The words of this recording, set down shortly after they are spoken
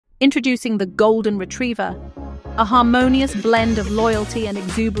Introducing the Golden Retriever, a harmonious blend of loyalty and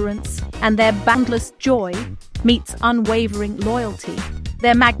exuberance, and their boundless joy meets unwavering loyalty.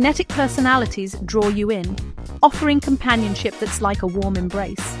 Their magnetic personalities draw you in, offering companionship that's like a warm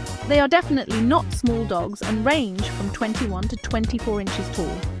embrace. They are definitely not small dogs and range from 21 to 24 inches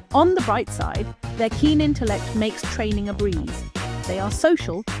tall. On the bright side, their keen intellect makes training a breeze. They are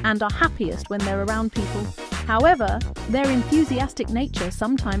social and are happiest when they're around people. However, their enthusiastic nature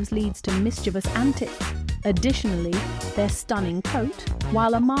sometimes leads to mischievous antics. Additionally, their stunning coat,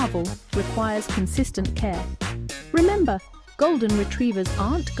 while a marvel, requires consistent care. Remember, Golden Retrievers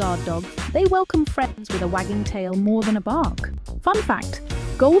aren't guard dogs. They welcome friends with a wagging tail more than a bark. Fun fact,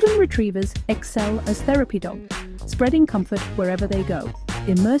 Golden Retrievers excel as therapy dogs, spreading comfort wherever they go.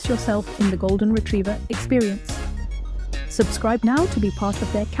 Immerse yourself in the Golden Retriever experience. Subscribe now to be part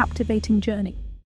of their captivating journey.